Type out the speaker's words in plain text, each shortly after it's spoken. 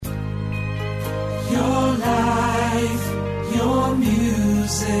Your life, your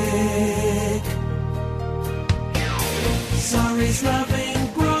music. Surrey's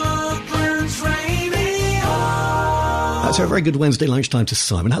loving Brooklands Radio. So a very good Wednesday lunchtime to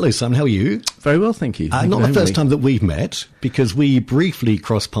Simon. Hello, Simon. How are you? Very well, thank you. Not the first time that we've met, because we briefly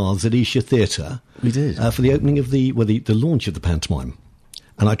crossed paths at Esher Theatre. We did. For the opening of the launch of the pantomime.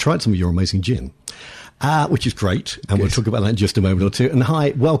 And I tried some of your amazing gin, which is great. And we'll talk about that in just a moment or two. And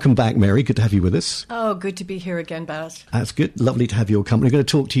hi, welcome back, Mary. Good to have you with us. Oh, good to be here again, Baz. That's good. Lovely to have your company. I'm going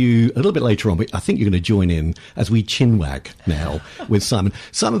to talk to you a little bit later on, but I think you're going to join in as we chinwag now with Simon.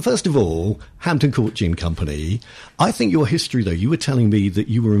 Simon, first of all, Hampton Court Gin Company. I think your history, though, you were telling me that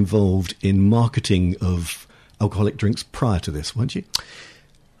you were involved in marketing of alcoholic drinks prior to this, weren't you?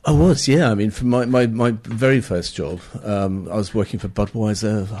 I was, yeah. I mean, for my very first job, I was working for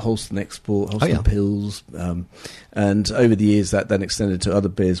Budweiser, Holston Export, Holston Pills, and over the years that then extended to other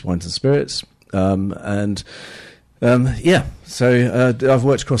beers, wines and spirits. So I've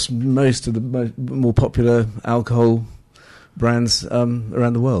worked across most of the more popular alcohol brands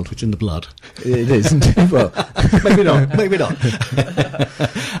around the world. It's in the blood. It is. Well, maybe not.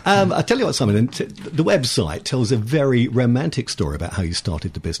 I tell you what, Simon, the website tells a very romantic story about how you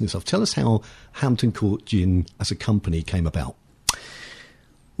started the business off. Tell us how Hampton Court Gin as a company came about.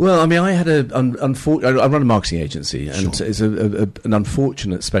 Well, I mean, I had I run a marketing agency, and Sure. it's an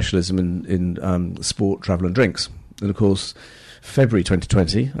unfortunate specialism in sport, travel and drinks. And of course, February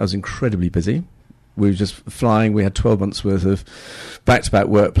 2020, I was incredibly busy. We were just flying. We had 12 months worth of back-to-back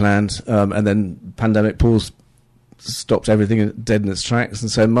work planned, and then pandemic stopped everything dead in its tracks. And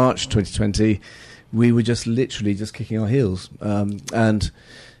so March 2020, we were just literally just kicking our heels. And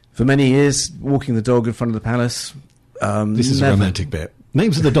for many years, walking the dog in front of the palace. This is a romantic bit.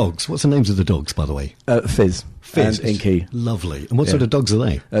 Names of the dogs. What's the names of the dogs, by the way? Fizz and Inky. Lovely. And what sort of dogs are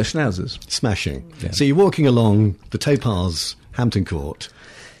they? Schnauzers. Smashing. Yeah. So you're walking along the Topaz, Hampton Court,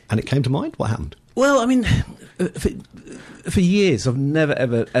 and it came to mind? What happened? Well, I mean, for years, I've never,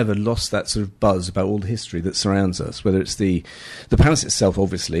 ever lost that sort of buzz about all the history that surrounds us, whether it's the palace itself,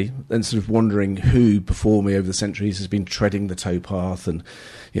 obviously, and sort of wondering who before me over the centuries has been treading the towpath, and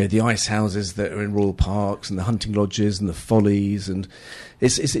the ice houses that are in royal parks, and the hunting lodges, and the follies, and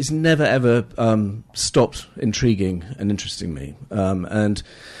it's never, ever stopped intriguing and interesting me. And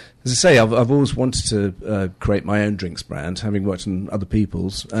as I say, I've always wanted to create my own drinks brand, having worked on other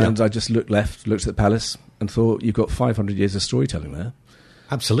people's, and I just looked at the palace and thought, you've got 500 years of storytelling there.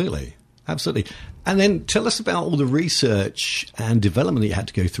 Absolutely. And then tell us about all the research and development that you had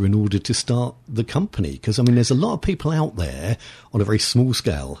to go through in order to start the company, because, I mean, there's a lot of people out there on a very small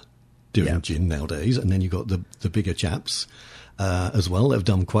scale doing gin nowadays, and then you've got the bigger chaps as well. They've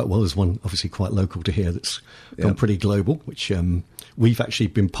done quite well. There's one obviously quite local to here that's gone pretty global, which we've actually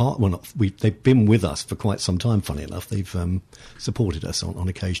been they've been with us for quite some time, funny enough. They've supported us on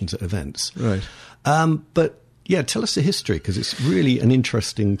occasions at events. Right. But yeah, tell us the history, because it's really an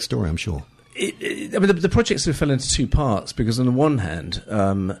interesting story, I'm sure. I mean, the project sort of fell into two parts, because on the one hand,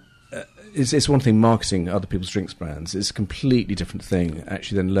 it's one thing marketing other people's drinks brands. It's a completely different thing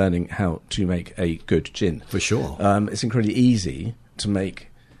actually than learning how to make a good gin. For sure. It's incredibly easy to make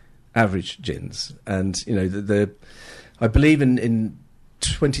average gins. And, I believe in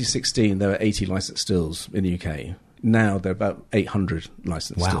 2016 there were 80 licensed stills in the UK. Now there are about 800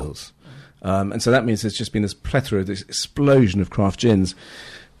 licensed stills. And so that means there's just been this plethora, this explosion of craft gins.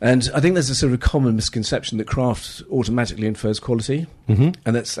 And I think there's a sort of common misconception that craft automatically infers quality. Mm-hmm.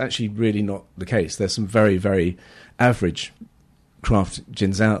 And that's actually really not the case. There's some very, very average craft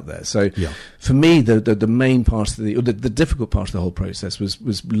gins out there. So for me, the main part of the difficult part of the whole process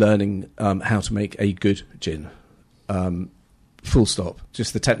was learning how to make a good gin. Full stop.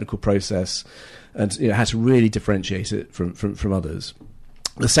 Just the technical process, and how to really differentiate it from others.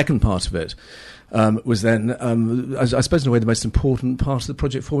 The second part of it was then, I suppose in a way, the most important part of the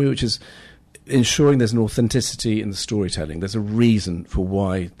project for me, which is ensuring there's an authenticity in the storytelling. There's a reason for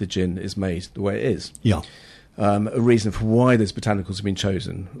why the gin is made the way it is. Yeah. A reason for why those botanicals have been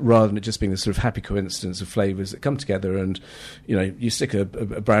chosen, rather than it just being this sort of happy coincidence of flavours that come together and, you stick a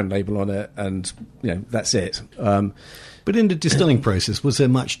brand label on it and, that's it. But in the distilling process, was there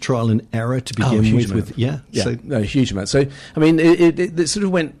much trial and error to begin with? A huge amount. So, I mean, it sort of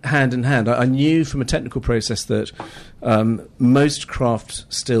went hand in hand. I knew from a technical process that most craft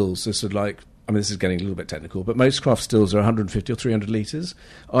stills are sort of like, I mean, this is getting a little bit technical, but most craft stills are 150 or 300 litres.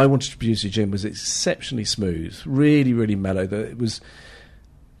 I wanted to produce a gin that was exceptionally smooth, really, really mellow, that it was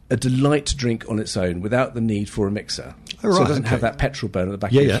a delight to drink on its own without the need for a mixer. Oh, So right, it doesn't okay. have that petrol burn at the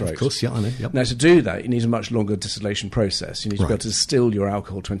back Yeah, of your yeah, throat. of course, yeah, I know. Yep. Now, to do that, you need a much longer distillation process. You need to be Right. able to distill your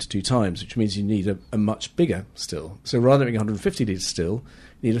alcohol 22 times, which means you need a much bigger still. So rather than having a 150 litre still,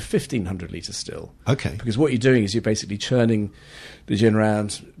 you need a 1,500 litre still. Okay. Because what you're doing is you're basically churning the gin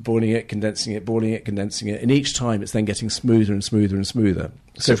around, boiling it, condensing it, boiling it, condensing it, and each time it's then getting smoother and smoother and smoother.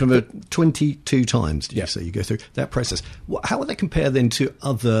 So from a 22 times, did Yeah. you say you go through that process? How would they compare then to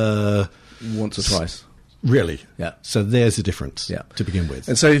other... once or twice. Really? Yeah. So there's a difference Yeah. to begin with.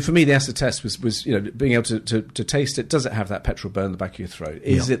 And so for me, the acid test was being able to taste it. Does it have that petrol burn in the back of your throat?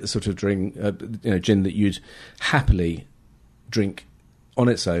 Is Yeah. it the sort of drink, gin that you'd happily drink on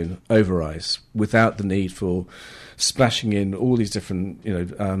its own over ice without the need for splashing in all these different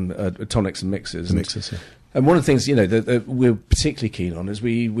tonics and mixers? Mixers, yeah. And one of the things that we're particularly keen on is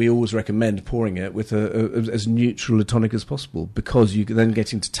we always recommend pouring it with as neutral a tonic as possible, because you're then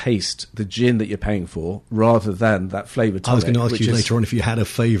getting to taste the gin that you're paying for rather than that flavoured tonic. I was going to ask which you is- later on if you had a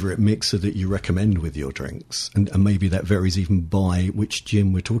favourite mixer that you recommend with your drinks, and maybe that varies even by which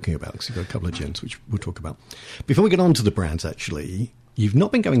gin we're talking about, because you've got a couple of gins which we'll talk about. Before we get on to the brands, actually, you've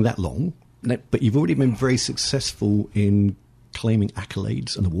not been going that long, Nope. but you've already been very successful in claiming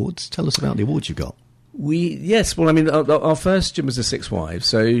accolades and awards. Tell us about the awards you got. Yes. Well, I mean, our first gin was the Six Wives.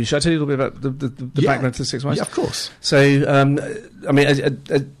 So, should I tell you a little bit about the Yeah. background to the Six Wives? Yeah, of course. So, I mean,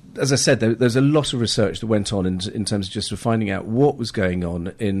 as I said, there's a lot of research that went on in terms of just finding out what was going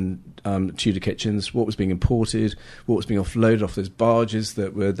on in Tudor kitchens, what was being imported, what was being offloaded off those barges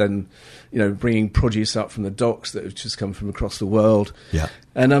that were then, bringing produce up from the docks that have just come from across the world. Yeah.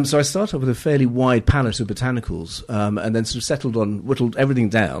 And so I started off with a fairly wide palette of botanicals, and then sort of whittled everything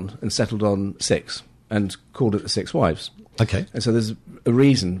down and settled on 6, and called it the Six Wives. Okay. And so there's a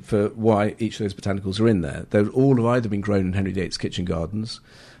reason for why each of those botanicals are in there. They all have either been grown in Henry VIII's kitchen gardens,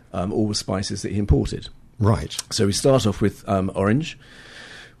 or with spices that he imported. Right. So we start off with orange,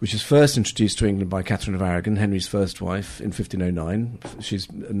 which was first introduced to England by Catherine of Aragon, Henry's first wife, in 1509. She's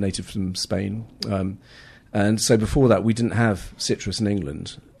a native from Spain. And so before that, we didn't have citrus in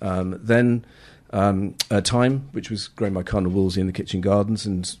England. Then thyme, which was grown by Cardinal Wolsey in the kitchen gardens,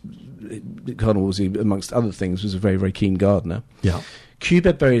 and Cardinal Wolsey, amongst other things, was a very, very keen gardener. Yeah.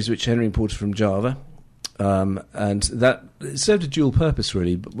 Cubeb berries, which Henry imported from Java, and that it served a dual purpose,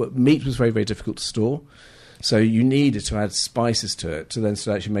 really. But meat was very, very difficult to store, so you needed to add spices to it to then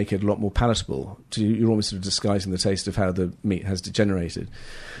sort of actually make it a lot more palatable. You're almost sort of disguising the taste of how the meat has degenerated.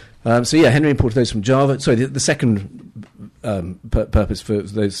 Henry imported those from Java. Sorry, the second purpose for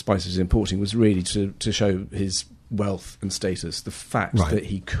those spices importing was really to show his wealth and status, the fact Right. that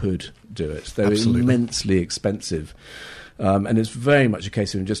he could do it. They were Absolutely. immensely expensive. And it's very much a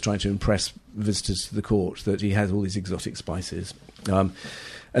case of him just trying to impress visitors to the court that he has all these exotic spices.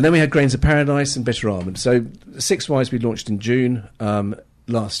 And then we had Grains of Paradise and Bitter Almond. So Six Wives we launched in June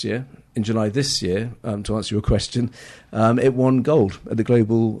last year. In July this year, to answer your question, it won gold at the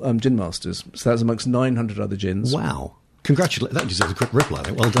Global Gin Masters. So that was amongst 900 other gins. Wow. Congratulations. That deserves a quick ripple, I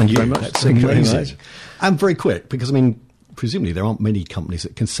think. Well done, you. very much. That's Thank you very amazing. much. And very quick, because, I mean, presumably there aren't many companies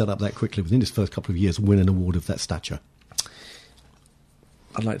that can set up that quickly within this first couple of years, win an award of that stature.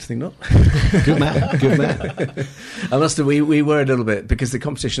 I'd like to think not. Good man. Good man. I must have, we were a little bit, because the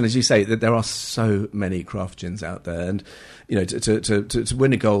competition, as you say, that there are so many craft gins out there, and to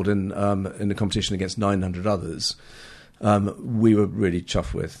win a gold in a competition against 900 others, we were really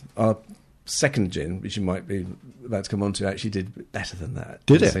chuffed with. Our second gin, which you might be about to come on to, actually did better than that.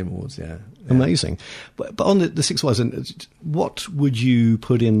 Did in the it? Same awards, yeah. Amazing. But on the Six Wives, what would you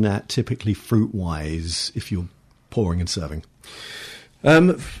put in that typically fruit-wise if you're pouring and serving?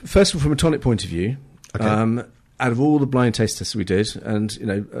 First of all, from a tonic point of view, Okay. out of all the blind taste tests we did, and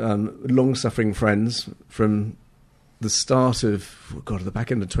long-suffering friends from the start of the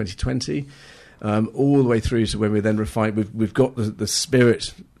back end of 2020, all the way through to when we then refined. We've got the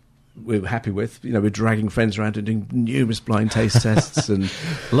spirit we're happy with. We're dragging friends around and doing numerous blind taste tests, and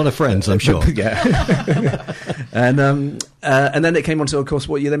A lot of friends, I'm sure. yeah. And then it came on to, of course,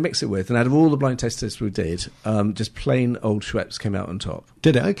 what you then mix it with. And out of all the blind taste tests we did, just plain old Schweppes came out on top.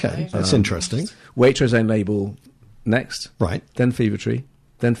 Did it? Okay. That's interesting. Waitrose own label next, Right. then Fever Tree,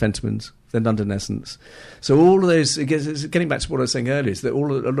 then Fentimans, then London Essence. So all of those, it's getting back to what I was saying earlier, is that a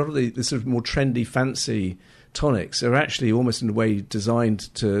lot of the sort of more trendy, fancy tonics are actually almost in a way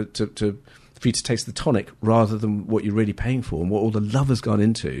designed to for you to taste the tonic rather than what you're really paying for. And what all the love has gone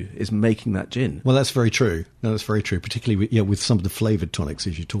into is making that gin. Well, that's very true. No, that's very true, particularly with some of the flavoured tonics,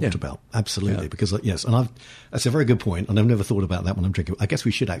 as you talked Yeah. about. Absolutely. Yeah. Because, yes, and that's a very good point, and I've never thought about that when I'm drinking. I guess we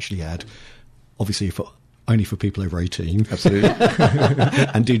should actually add, obviously, for only for people over 18. Absolutely.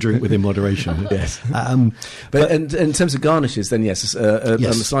 And do drink within moderation. Yes. But in terms of garnishes, then yes, a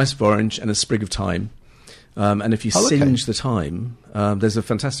Yes. slice of orange and a sprig of thyme. And if you Oh, okay. singe the thyme, there's a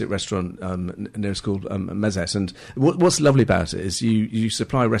fantastic restaurant near us called Mezet. And what's lovely about it is you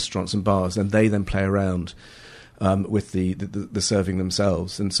supply restaurants and bars, and they then play around with the serving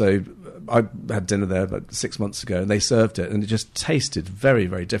themselves. And so I had dinner there about 6 months ago, and they served it, and it just tasted very,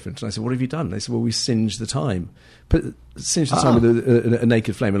 very different. And I said, "What have you done?" They said, "Well, we singed the thyme. Singe the thyme with a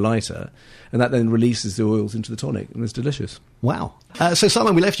naked flame, a lighter, and that then releases the oils into the tonic, and it's delicious." Wow. So,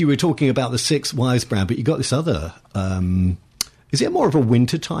 Simon, we left you, we were talking about the Six Wives brand, but you got this other. Is it more of a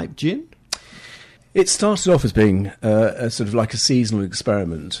winter type gin? It started off as being a sort of like a seasonal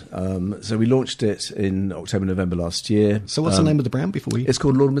experiment. So we launched it in October, November last year. So, what's the name of the brand before we? It's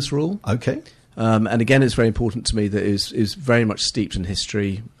called Lord and Miss Rule. Okay. And again, it's very important to me that it is very much steeped in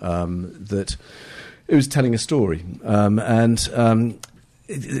history, that it was telling a story.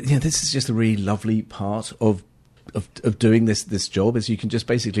 This is just a really lovely part of doing this job, is you can just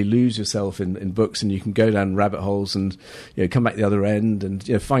basically lose yourself in books, and you can go down rabbit holes and come back the other end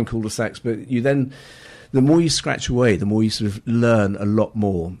and find cul-de-sacs. But you then, the more you scratch away, the more you sort of learn a lot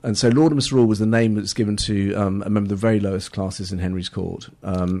more. And so Lord and Miss Rule was the name that's given to a member of the very lowest classes in Henry's court.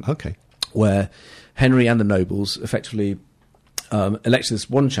 Okay. Where Henry and the nobles effectively elected this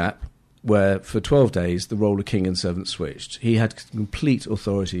one chap where for 12 days the role of king and servant switched. He had complete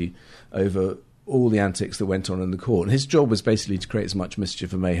authority over all the antics that went on in the court. And his job was basically to create as much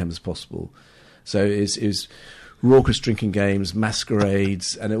mischief and mayhem as possible. So it was raucous drinking games,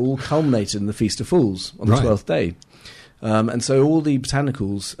 masquerades, and it all culminated in the Feast of Fools on the Right. 12th day. And so all the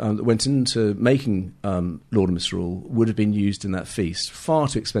botanicals that went into making Lord and Miss Rule would have been used in that feast. Far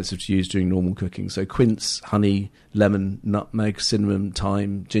too expensive to use during normal cooking. So quince, honey, lemon, nutmeg, cinnamon,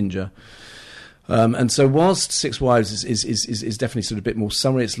 thyme, ginger. And so whilst Six Wives is definitely sort of a bit more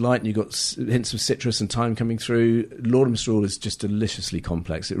summery, it's light, and you've got hints of citrus and thyme coming through, Lord and Miss Rule is just deliciously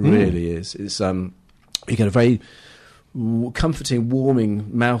complex. It really is. It's you get a very comforting, warming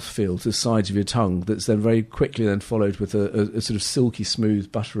mouthfeel to the sides of your tongue that's then very quickly then followed with a sort of silky,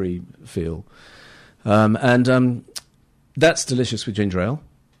 smooth, buttery feel. That's delicious with ginger ale.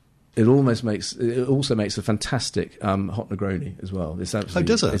 It also makes a fantastic hot Negroni as well. It's absolutely,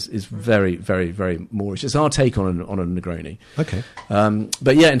 does it? It's very, very, very Moorish. It's our take on a Negroni. Okay.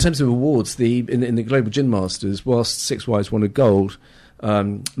 But yeah, in terms of awards, in the Global Gin Masters, whilst Six Wives won a gold,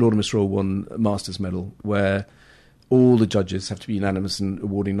 Lord and Miss Rule won a Masters medal, where all the judges have to be unanimous in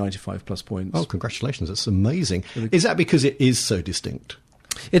awarding 95 plus points. Oh, congratulations. That's amazing. Is that because it is so distinct?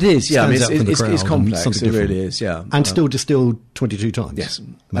 It is, yeah. I mean, Stands out from the it's crowd and complex. something It really different. is, yeah. And still distilled 22 times? Yes,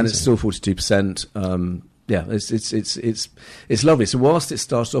 Amazing. and it's still 42%. Yeah, it's lovely. So whilst it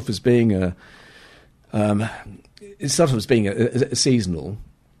started off as being a seasonal,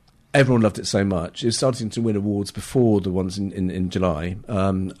 everyone loved it so much. It was starting to win awards before the ones in July.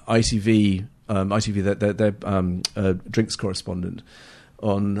 ITV, their drinks correspondent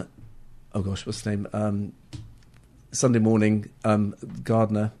on, oh gosh, what's the name? Sunday Morning,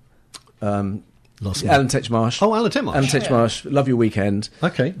 Gardner. Lost me. Alan Titchmarsh. Oh, Alan Titchmarsh. Alan Titchmarsh, Love Your Weekend.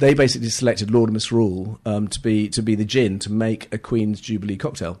 Okay. They basically selected Lord and Miss Rule to be the gin to make a Queen's Jubilee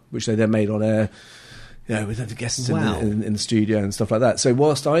cocktail, which they then made on air, with the guests Wow. in the studio and stuff like that. So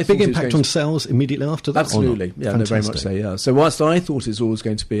whilst I thought Big it was impact going on sales immediately after that? or not? absolutely, yeah, no, very much Fantastic. so, yeah. So whilst I thought it was always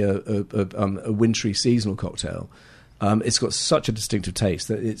going to be a wintry seasonal cocktail, it's got such a distinctive taste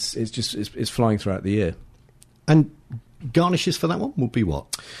that it's flying throughout the year. And garnishes for that one would be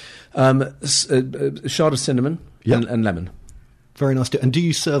what? A shard of cinnamon Yeah. and lemon. Very nice. And do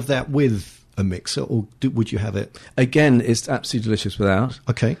you serve that with a mixer, or would you have it? Again, it's absolutely delicious without.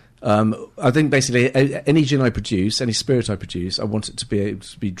 Okay. I think basically any gin I produce, any spirit I produce, I want it to be able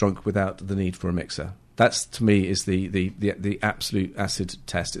to be drunk without the need for a mixer. That's, to me, is the absolute acid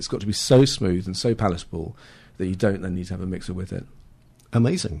test. It's got to be so smooth and so palatable that you don't then need to have a mixer with it.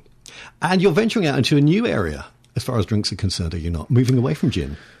 Amazing. And you're venturing out into a new area as far as drinks are concerned, are you not? Moving away from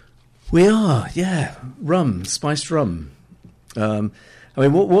gin. We are, yeah. Rum, spiced rum. I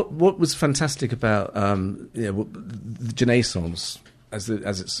mean, what was fantastic about the Genaissance, as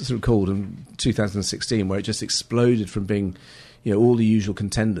it's sort of called, in 2016, where it just exploded from being, all the usual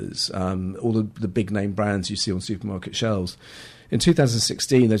contenders, all the big name brands you see on supermarket shelves. In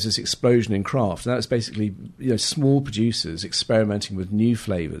 2016, there's this explosion in craft, and that was basically small producers experimenting with new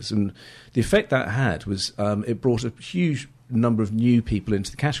flavours, and the effect that had was it brought a huge number of new people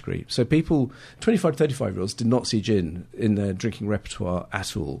into the category. So people, 25 to 35-year-olds, did not see gin in their drinking repertoire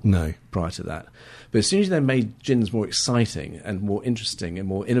at all No. prior to that. But as soon as they made gins more exciting and more interesting and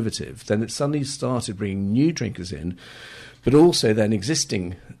more innovative, then it suddenly started bringing new drinkers in, but also then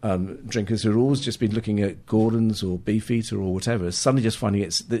existing drinkers who had always just been looking at Gordon's or Beefeater or whatever, suddenly just finding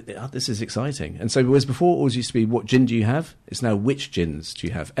this is exciting. And so whereas before it always used to be, what gin do you have? It's now, which gins do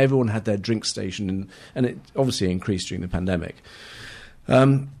you have? Everyone had their drink station, and it obviously increased during the pandemic.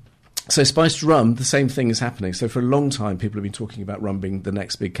 So spiced rum, the same thing is happening. So for a long time, people have been talking about rum being the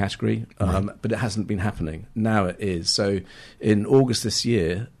next big category, but it hasn't been happening. Now it is. So in August this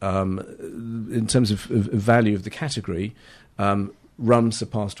year, in terms of value of the category, rum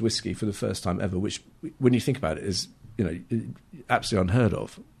surpassed whiskey for the first time ever, which, when you think about it, is absolutely unheard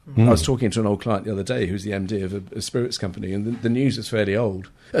of. I was talking to an old client the other day who's the MD of a spirits company, and the news is fairly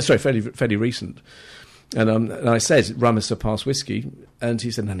old. Fairly recent. And I said, rum has surpassed whiskey. And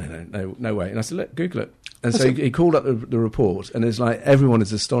he said, no way. And I said, look, Google it. And so he called up the report, and it's like everyone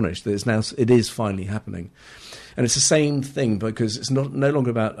is astonished that it is finally happening. And it's the same thing, because it's no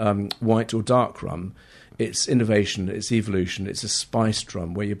longer about white or dark rum. It's innovation, it's evolution, it's a spiced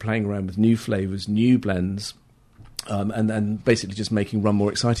rum where you're playing around with new flavours, new blends, and basically just making rum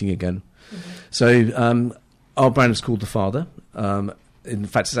more exciting again. Mm-hmm. So our brand is called The Father. In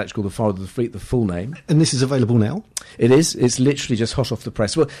fact, it's actually called The Father of the Fleet, the full name. And this is available now? It is. It's literally just hot off the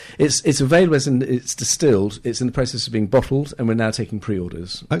press. Well, it's available as it's distilled. It's in the process of being bottled, and we're now taking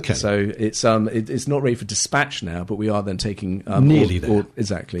pre-orders. Okay. So it's not ready for dispatch now, but we are then taking... nearly there.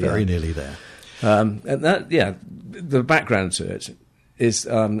 Exactly. Very nearly there. And that, the background to it is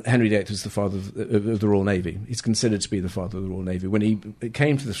Henry VIII was the father of the Royal Navy. He's considered to be the father of the Royal Navy. When he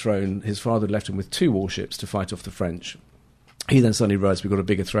came to the throne, his father left him with 2 warships to fight off the French. He then suddenly realised we've got a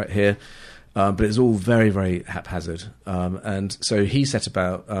bigger threat here, but it's all very, very haphazard. And so he set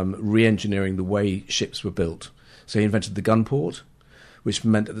about re-engineering the way ships were built. So he invented the gun port, which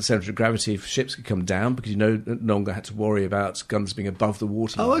meant that the centre of gravity for ships could come down because you no longer had to worry about guns being above the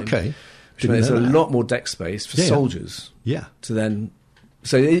waterline. Oh, okay. There's a lot more deck space for soldiers. Yeah. To then,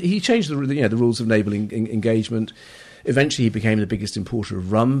 so he changed the rules of naval engagement. Eventually, he became the biggest importer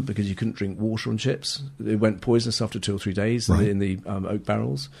of rum because you couldn't drink water on ships. It went poisonous after 2 or 3 days in the oak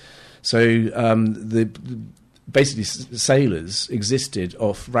barrels. So basically, sailors existed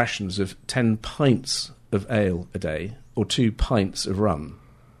off rations of 10 pints of ale a day or 2 pints of rum.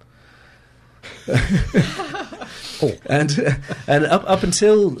 And up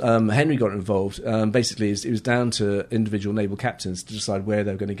until Henry got involved, basically it was down to individual naval captains to decide where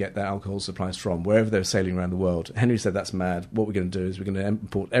they were going to get their alcohol supplies from, wherever they were sailing around the world. Henry said, that's mad. What we're going to do is we're going to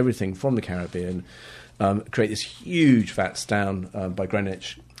import everything from the Caribbean, create this huge vats down by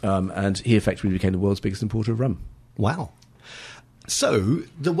Greenwich, and he effectively became the world's biggest importer of rum. Wow. So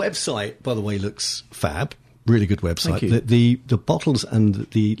the website, by the way, looks fab. Really good website. Thank you. The bottles and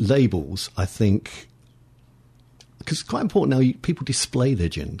the labels, I think... Because it's quite important now, people display their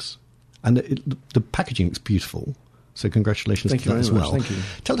gins. And the packaging looks beautiful. So congratulations to that as well. Thank you.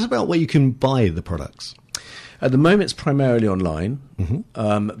 Tell us about where you can buy the products. At the moment, it's primarily online.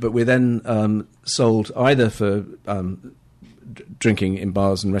 Mm-hmm. But we're then sold either for drinking in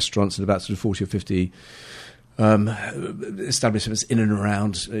bars and restaurants at about sort of 40 or 50 establishments in and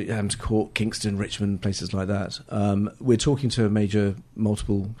around Hampton Court, Kingston, Richmond, places like that. We're talking to a major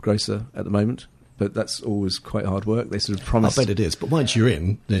multiple grocer at the moment. But that's always quite hard work. They sort of promise... I bet it is. But once you're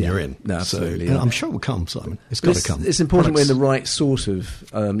in, then you're in. No, absolutely. So, I'm sure it will come, Simon. It's got to come. It's important we're in the right sort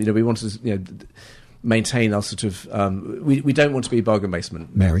of... we want to maintain our sort of... we don't want to be bargain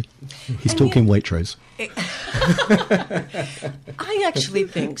basement. Mary, he's talking Waitrose. I actually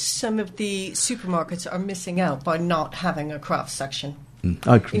think some of the supermarkets are missing out by not having a craft section.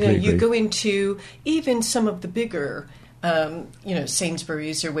 I completely agree. You go into even some of the bigger...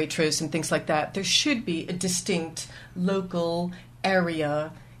 Sainsbury's or Waitrose and things like that, there should be a distinct local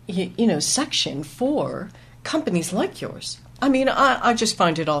area, section for companies like yours. I mean, I just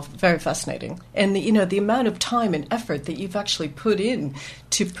find it all very fascinating. And, the amount of time and effort that you've actually put in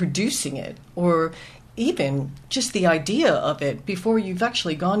to producing it, or even just the idea of it before you've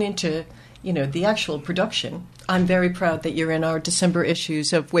actually gone into, the actual production. I'm very proud that you're in our December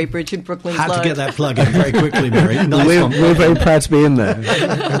issues of Weybridge and Brooklyn Had Blood. to get that plug in very quickly, Mary. Nice we're very proud to be in there.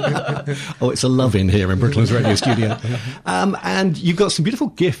 Oh, it's a love in here in Brooklyn's radio studio. And you've got some beautiful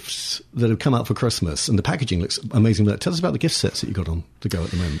gifts that have come out for Christmas, and the packaging looks amazing. Tell us about the gift sets that you've got on the go at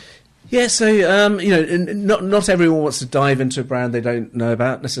the moment. Yeah, so not everyone wants to dive into a brand they don't know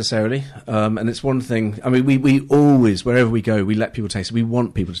about necessarily, and it's one thing. I mean, we always, wherever we go, we let people taste it. We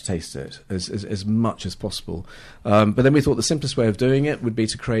want people to taste it as much as possible. But then we thought the simplest way of doing it would be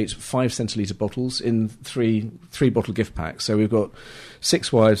to create 5 centilitre bottles in three bottle gift packs. So we've got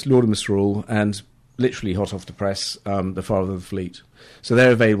 6 Wives, Lord of Mistral, and literally hot off the press, the Father of the Fleet. So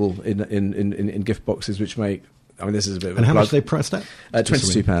they're available in gift boxes, which make. I mean, this is a bit of a And how plug. much are they priced at?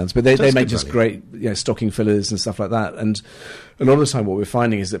 £22, but they That's make good just value. great stocking fillers and stuff like that. And a lot of the time what we're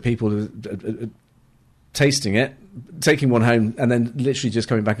finding is that people are tasting it, taking one home, and then literally just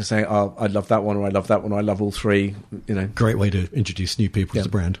coming back and saying, oh, I love that one, or I love that one, or I love all 3, Great way to introduce new people Yeah. to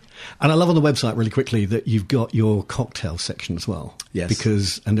the brand. And I love on the website, really quickly, that you've got your cocktail section as well.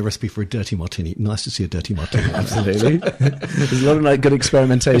 Yes. And the recipe for a dirty martini. Nice to see a dirty martini. Absolutely. There's a lot of good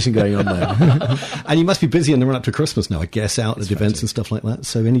experimentation going on there. And you must be busy in the run-up to Christmas now, I guess, out at events and stuff like that.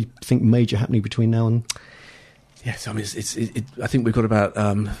 So anything major happening between now and... Yes, I mean, I think we've got about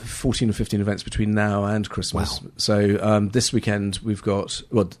 14 or 15 events between now and Christmas. Wow. So this weekend we've got,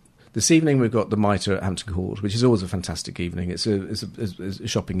 this evening we've got the Mitre at Hampton Court, which is always a fantastic evening. It's a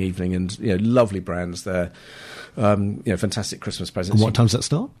shopping evening, and lovely brands there. Fantastic Christmas presents. And what time does that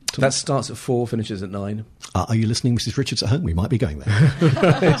start? That starts at 4, finishes at 9. Are you listening, Mrs. Richards, at home? We might be going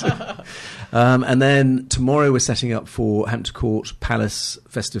there. And then tomorrow we're setting up for Hampton Court Palace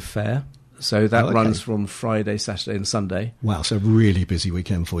Festive Fair. So that okay. runs from Friday, Saturday, and Sunday. Wow, so a really busy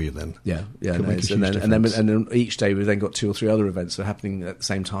weekend for you then. Yeah. Could make a huge and difference. then each day we've then got 2 or 3 other events that are happening at the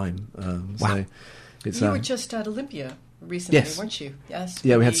same time. Wow. So it's, You were just at Olympia recently, Yes. weren't you? Yes.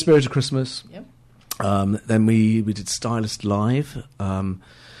 yeah, we had Spirit of Christmas. Yep. Then we did Stylist Live,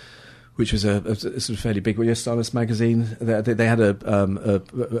 which was a sort of fairly big one. Yeah, Stylist magazine. They had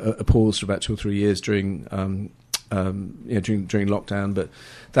a pause for about 2 or 3 years during lockdown, but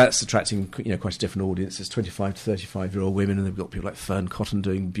that's attracting quite a different audience. It's 25 to 35-year-old women, and they've got people like Fern Cotton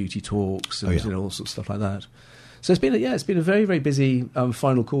doing beauty talks and all sorts of stuff like that. So it's been a very, very busy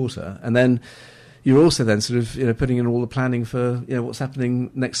final quarter, and then you're also then sort of putting in all the planning for what's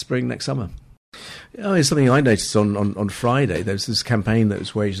happening next spring, next summer. It's something I noticed on Friday. There was this campaign that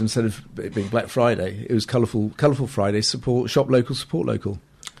was waged. Instead of it being Black Friday, it was Colourful Friday. Shop local, support local.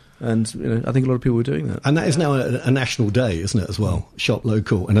 And I think a lot of people were doing that. And that is now a national day, isn't it, as well? Shop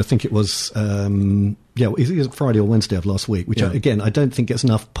local. And I think it was, it was Friday or Wednesday of last week, which, again, I don't think gets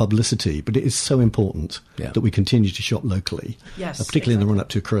enough publicity, but it is so important that we continue to shop locally, Yes, particularly in the run-up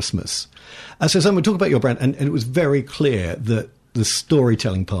to Christmas. So, Sam, we'll talk about your brand, and it was very clear that the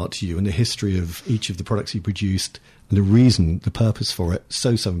storytelling part to you and the history of each of the products you produced and the reason, the purpose for it,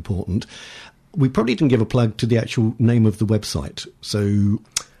 so important. We probably didn't give a plug to the actual name of the website, so...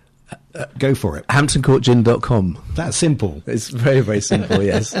 go for it. HamptonCourtGin.com. That's simple. It's very, very simple,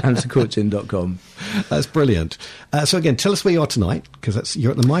 yes. HamptonCourtGin.com. That's brilliant. So again, tell us where you are tonight, because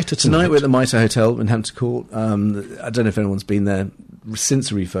you're at the Mitre Tonight we're at the Mitre Hotel in Hampton Court. I don't know if anyone's been there since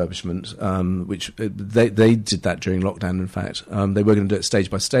the refurbishment, which they did that during lockdown, in fact. They were going to do it stage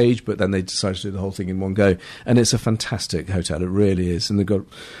by stage, but then they decided to do the whole thing in one go. And it's a fantastic hotel, it really is. And they've got a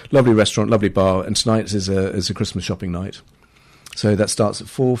lovely restaurant, lovely bar, and tonight is a Christmas shopping night. So that starts at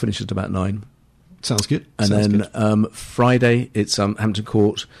 4, finishes at about 9. Sounds good. And Sounds then good. Friday, it's Hampton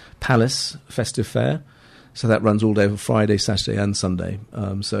Court Palace Festive Fair. So that runs all day for Friday, Saturday, and Sunday.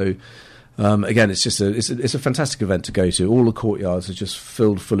 Again, it's just it's a fantastic event to go to. All the courtyards are just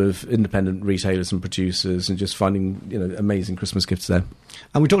filled full of independent retailers and producers, and just finding amazing Christmas gifts there.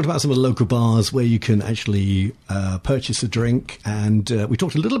 And we talked about some of the local bars where you can actually purchase a drink, and we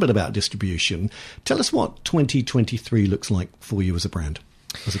talked a little bit about distribution. Tell us what 2023 looks like for you as a brand,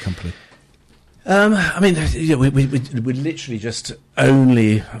 as a company. I mean, we're literally just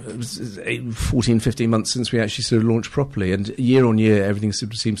only 14, 15 months since we actually sort of launched properly, and year on year everything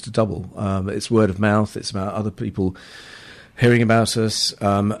sort of seems to double. It's word of mouth, it's about other people hearing about us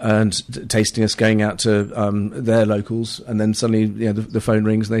and tasting us, going out to their locals, and then suddenly the phone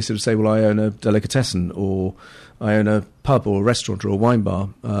rings and they sort of say, well, I own a delicatessen, or I own a pub or a restaurant or a wine bar.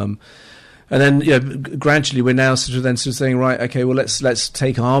 And then, gradually we're now sort of saying, right, okay, well, let's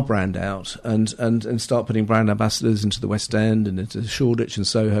take our brand out and start putting brand ambassadors into the West End and into Shoreditch and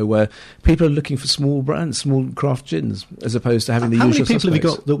Soho, where people are looking for small brands, small craft gins, as opposed to having the How usual many people have you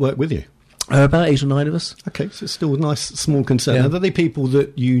suspects. got that work with you? About 8 or 9 of us. Okay, so it's still a nice small concern. Yeah. Are they people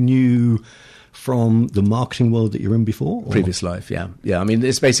that you knew from the marketing world that you're in before? Or? Previous life, yeah. I mean,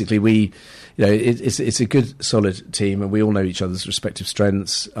 it's basically it's a good, solid team, and we all know each other's respective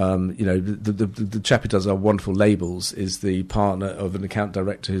strengths. The chap who does our wonderful labels is the partner of an account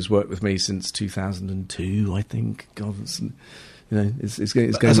director who's worked with me since 2002, I think. God, You know, it's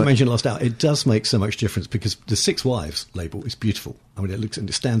going. As I mentioned last hour, it does make so much difference because the Six Wives label is beautiful. I mean, it looks and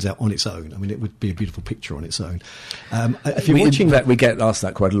it stands out on its own. I mean, it would be a beautiful picture on its own. If you're watching, in fact, we get asked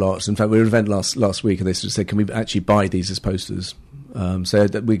that quite a lot. In fact, we were at an event last week, and they sort of said, "Can we actually buy these as posters?" So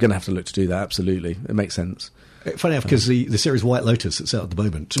that we're going to have to look to do that. Absolutely, it makes sense. Funny enough, because the series White Lotus that's out at the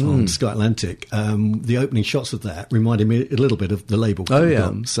moment on Sky Atlantic, the opening shots of that reminded me a little bit of the label. Oh,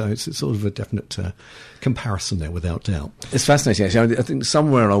 yeah. So it's sort of a definite comparison there, without doubt. It's fascinating, actually. I think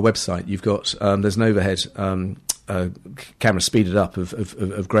somewhere on our website you've got, there's an overhead camera speeded up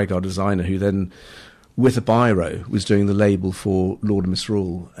of Greg, our designer, who then, with a biro, was doing the label for Lord and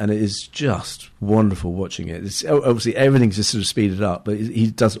Misrule, and it is just wonderful watching it. It's, obviously, everything's just sort of speeded up, but he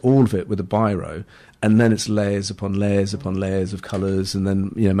does all of it with a biro, and then it's layers upon layers upon layers of colours, and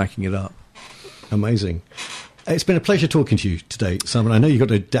then, you know, macking it up. Amazing. It's been a pleasure talking to you today, Simon. I know you've got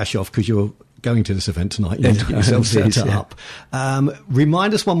to dash off because you're going to this event tonight. You need to get yourself set up.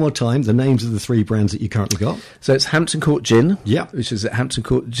 Remind us one more time the names of the 3 brands that you currently got. So it's Hampton Court Gin, Yep. which is at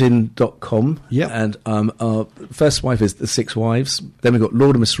hamptoncourtgin.com. Yep. And our first wife is the Six Wives. Then we've got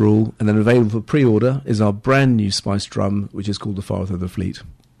Lord of Misrule, and then available for pre-order is our brand new spiced rum, which is called the Father of the Fleet.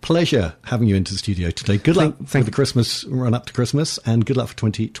 Pleasure having you into the studio today. Good luck for the Christmas run up to Christmas, and good luck for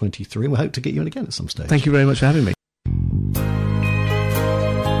 2023. And we hope to get you in again at some stage. Thank you very much for having me.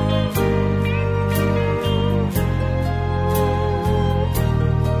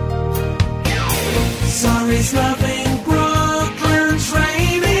 Sorry's love